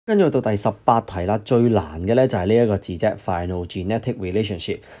跟住到第18題啦，最難嘅咧就係呢一個字啫 ，phylogenetic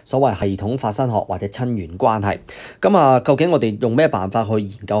relationship， 所謂系統發生學或者親緣關係。究竟我哋用咩辦法去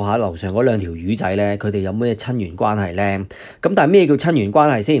研究下樓上嗰兩條魚仔咧？佢哋有咩親緣關係咧？但係咩叫親緣關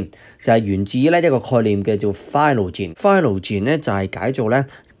係先？就係源自於呢一個概念嘅叫 phylogen。phylogen 咧就係解做咧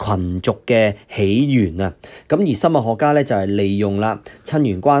群族嘅起源啊。而生物學家咧就係利用啦親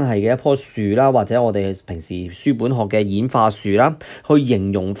緣關係嘅一棵樹啦，或者我哋平時書本學嘅演化樹啦，去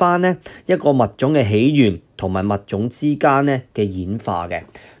形容翻呢一個物種嘅起源同埋物種之間咧嘅演化嘅。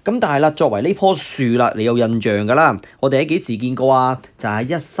但係啦，作為呢棵樹啦，你有印象㗎啦，我哋喺幾時見過啊？就係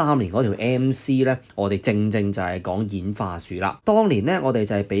13年嗰條 MC 咧，我哋正就係講演化樹啦。當年咧，我哋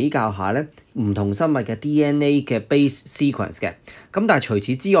就係比較下咧唔同生物嘅 DNA 嘅 base sequence 嘅。但係除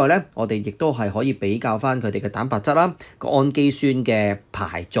此之外咧，我哋亦都係可以比較翻佢哋嘅蛋白質啦、個氨基酸嘅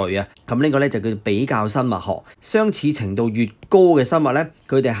排序啊。呢個咧就叫比較生物學。相似程度越高嘅生物咧，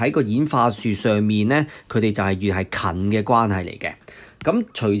佢哋喺個演化樹上面咧，佢哋就係越係近嘅關係嚟嘅。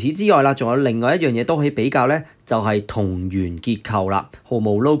除此之外啦，仲有另外一樣嘢都可以比較咧，就係同源結構啦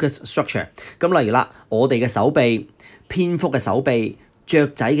 ，homologous structure。例如啦，我哋嘅手臂、蝙蝠嘅手臂、雀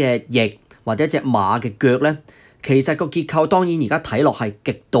仔嘅翼或者隻馬嘅腳咧，其實個結構當然而家睇落係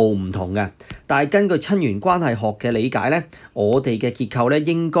極度唔同嘅，但係根據親緣關係學嘅理解咧，我哋嘅結構咧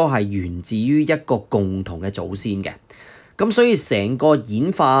應該係源自於一個共同嘅祖先嘅。所以成個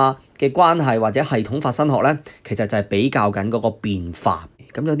演化嘅關係或者系統發生學咧，其實就係比較緊嗰個變化。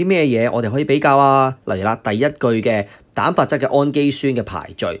有啲咩嘢我哋可以比較啊？例如啦，第一句嘅蛋白質嘅氨基酸嘅排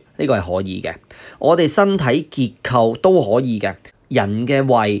序，呢個係可以嘅。我哋身體結構都可以嘅。人嘅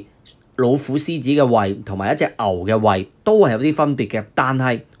胃、老虎、獅子嘅胃同埋一隻牛嘅胃都係有啲分別嘅，但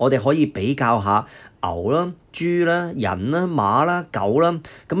係我哋可以比較下牛啦、豬啦、人啦、馬啦、狗啦，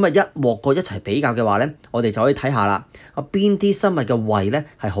一鑊過一齊比較嘅話咧，我哋就可以睇下啦。邊啲生物嘅胃咧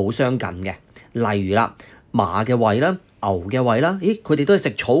係好相近嘅？例如啦，馬嘅胃啦、牛嘅胃啦，佢哋都係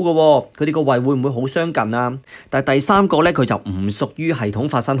食草嘅喎，佢哋個胃會唔會好相近啊？但係第三個咧，佢就唔屬於系統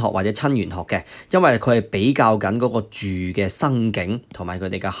發生學或者親緣學嘅，因為佢係比較緊嗰個住嘅生境同埋佢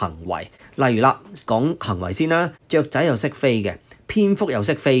哋嘅行為。例如啦，講行為先啦，雀仔又識飛嘅，蝙蝠又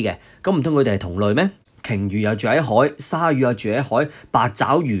識飛嘅，唔通佢哋係同類咩？鯨魚又住喺海，鯊魚又住喺海，八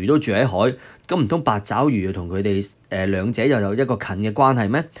爪魚都住喺海，唔通八爪魚又同佢哋兩者又有一個近嘅關係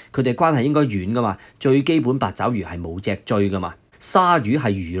咩？佢哋關係應該遠噶嘛，最基本八爪魚係冇脊椎噶嘛，鯊魚係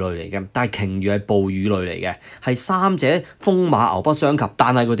魚類嚟嘅，但係鯨魚係哺乳類嚟嘅，係三者風馬牛不相及，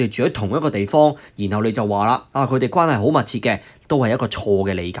但係佢哋住喺同一個地方，然後你就話啦，佢哋關係好密切嘅，都係一個錯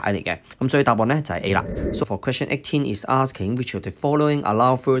嘅理解嚟嘅。所以答案咧就係 A 啦。So for question 18 is asking which of the following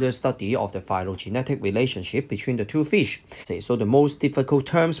allow further study of the phylogenetic relationship between the two fish. So the most difficult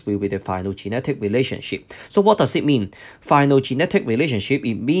terms will be the phylogenetic relationship. So what does it mean? Phylogenetic relationship,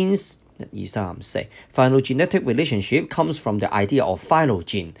 it means 1, 2, 3, 4. Phylogenetic relationship comes from the idea of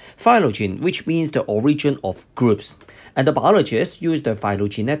phylogen. Phylogen, which means the origin of groups. And the biologists use the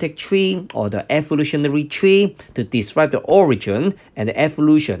phylogenetic tree or the evolutionary tree to describe the origin and the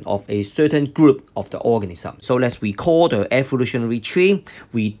evolution of a certain group of the organism. So let's recall the evolutionary tree.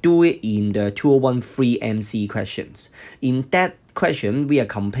 We do it in the 2013 MC questions. In that question, we are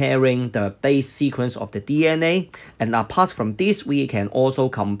comparing the base sequence of the DNA, and apart from this, we can also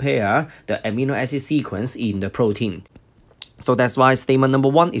compare the amino acid sequence in the protein. So that's why statement number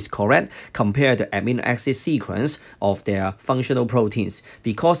 1 is correct. Compare the amino acid sequence of their functional proteins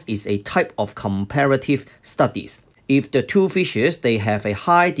because it's a type of comparative studies. If the two fishes, they have a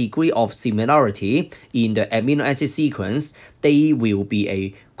high degree of similarity in the amino acid sequence, they will be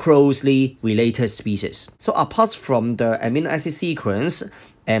a closely related species. So apart from the amino acid sequence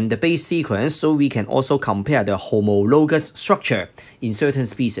and the base sequence, so we can also compare the homologous structure in certain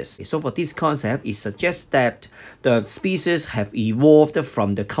species. So for this concept, it suggests that the species have evolved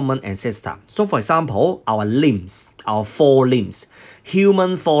from the common ancestor. So for example, our limbs, our forelimbs,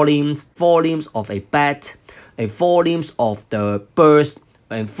 human forelimbs of a bat, a forelimbs of the birds,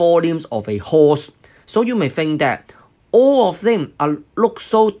 and forelimbs of a horse. So you may think that all of them look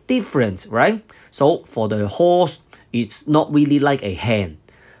so different, right? So for the horse, it's not really like a hand.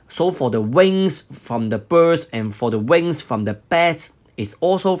 So for the wings from the birds and for the wings from the bats, it's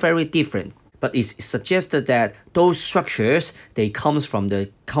also very different. But it's suggested that those structures, they comes from the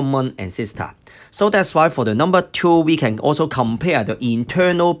common ancestor. So that's why for the number 2, we can also compare the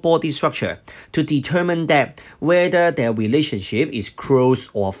internal body structure to determine that whether their relationship is close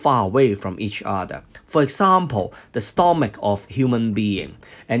or far away from each other. For example, the stomach of human being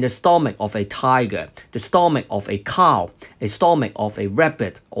and the stomach of a tiger, the stomach of a cow, a stomach of a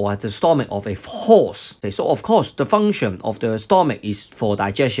rabbit, or the stomach of a horse. Okay, so of course, the function of the stomach is for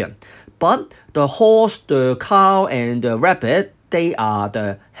digestion, but the horse, the cow, and the rabbit, they are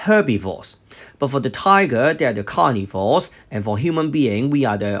the herbivores. But for the tiger, they are the carnivores, and for human being, we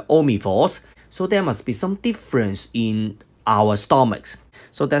are the omnivores. So there must be some difference in our stomachs.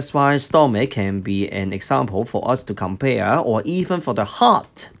 So that's why stomach can be an example for us to compare, or even for the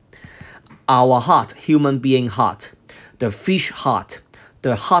heart. Our heart, human being heart, the fish heart,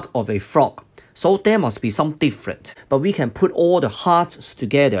 the heart of a frog. So there must be some different. But we can put all the hearts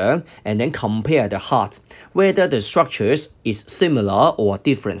together and then compare the heart, whether the structures is similar or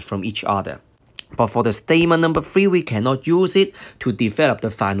different from each other. But for the statement number 3, we cannot use it to develop the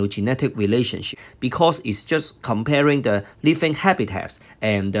phylogenetic relationship because it's just comparing the living habitats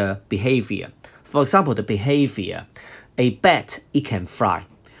and the behavior. For example, the behavior. A bat, it can fly.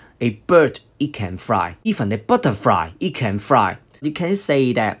 A bird, it can fly. Even a butterfly, it can fly. You can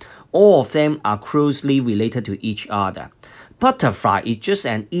say that all of them are closely related to each other. Butterfly is just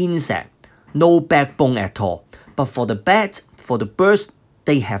an insect, no backbone at all. But for the bat, for the birds,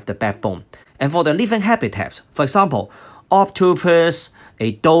 they have the backbone. And for the living habitats, for example, octopus,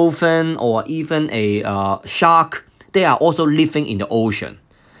 a dolphin, or even a shark, they are also living in the ocean.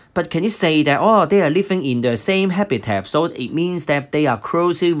 But can you say that, oh, they are living in the same habitat, so it means that they are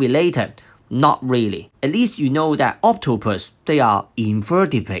closely related? Not really. At least you know that octopus, they are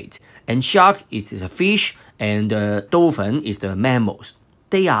invertebrates, and shark is the fish, and the dolphin is the mammals.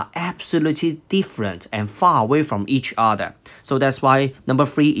 They are absolutely different and far away from each other. So that's why number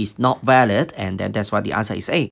 3 is not valid, and then that's why the answer is A.